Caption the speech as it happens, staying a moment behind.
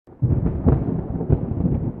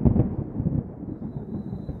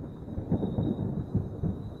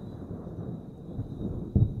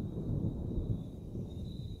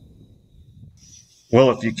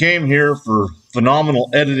Well, if you came here for phenomenal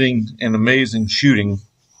editing and amazing shooting,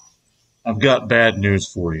 I've got bad news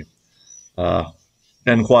for you. Uh,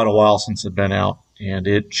 Been quite a while since I've been out, and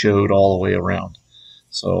it showed all the way around.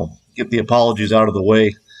 So get the apologies out of the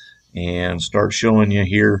way and start showing you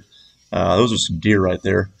here. Those are some deer right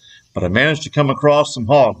there. But I managed to come across some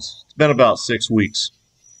hogs. It's been about 6 weeks.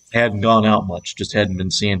 Hadn't gone out much, just hadn't been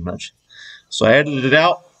seeing much. So I edited it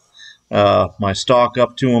out, my stalk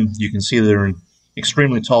up to them. You can see they're in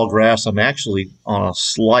extremely tall grass. I'm actually on a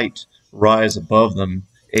slight rise above them,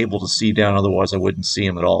 able to see down, otherwise I wouldn't see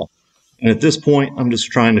them at all. And at this point, I'm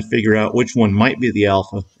just trying to figure out which one might be the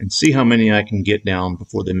alpha and see how many I can get down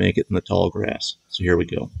before they make it in the tall grass. So here we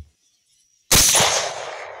go.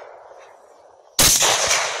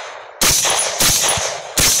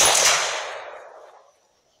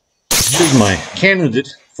 Here's my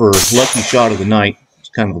candidate for lucky shot of the night. It's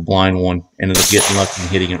kind of a blind one. Ended up getting lucky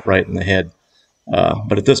and hitting it right in the head.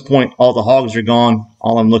 But at this point, all the hogs are gone.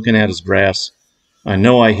 All I'm looking at is grass. I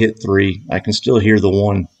know I hit 3. I can still hear the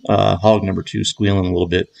one hog number 2 squealing a little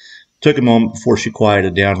bit. Took a moment before she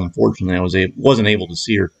quieted down. Unfortunately, I wasn't able to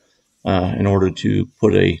see her in order to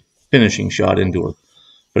put a finishing shot into her.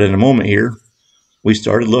 But in a moment here, we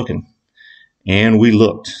started looking. And we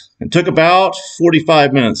looked. It took about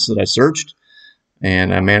 45 minutes that I searched.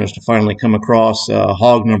 And I managed to finally come across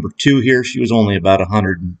hog number 2 here. She was only about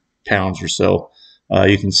 100 pounds or so.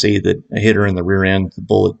 You can see that I hit her in the rear end. The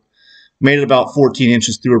bullet made it about 14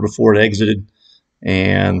 inches through her before it exited.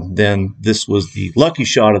 And then this was the lucky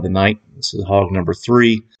shot of the night. This is hog number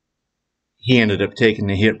 3. He ended up taking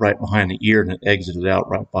the hit right behind the ear, and it exited out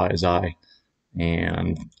right by his eye.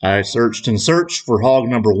 And I searched and searched for hog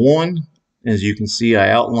number 1. As you can see,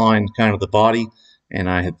 I outlined kind of the body, and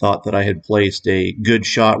I had thought that I had placed a good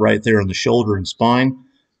shot right there on the shoulder and spine,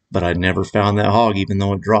 but I never found that hog, even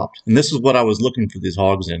though it dropped. And this is what I was looking for these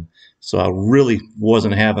hogs in. So I really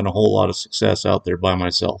wasn't having a whole lot of success out there by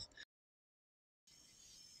myself.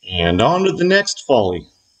 And on to the next folly.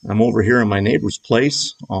 I'm over here in my neighbor's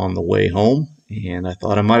place on the way home, and I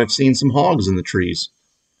thought I might have seen some hogs in the trees.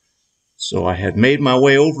 So I had made my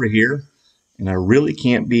way over here, and I really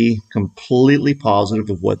can't be completely positive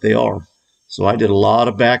of what they are. So I did a lot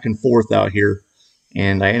of back and forth out here,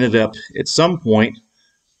 and I ended up at some point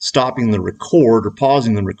stopping the record or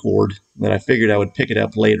pausing the record that I figured I would pick it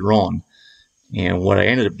up later on. And what I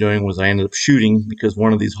ended up doing was I ended up shooting, because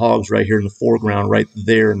one of these hogs right here in the foreground, right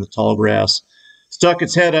there in the tall grass, stuck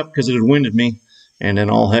its head up because it had winded me, and then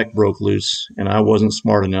all heck broke loose, and I wasn't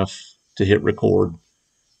smart enough to hit record.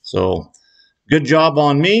 So good job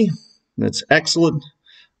on me. That's excellent.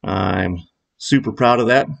 I'm super proud of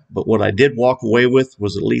that. But what I did walk away with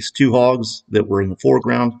was at least 2 hogs that were in the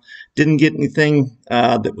foreground. Didn't get anything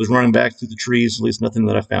that was running back through the trees, at least nothing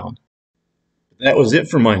that I found. That was it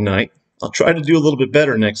for my night. I'll try to do a little bit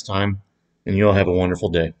better next time, and you all have a wonderful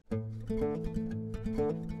day.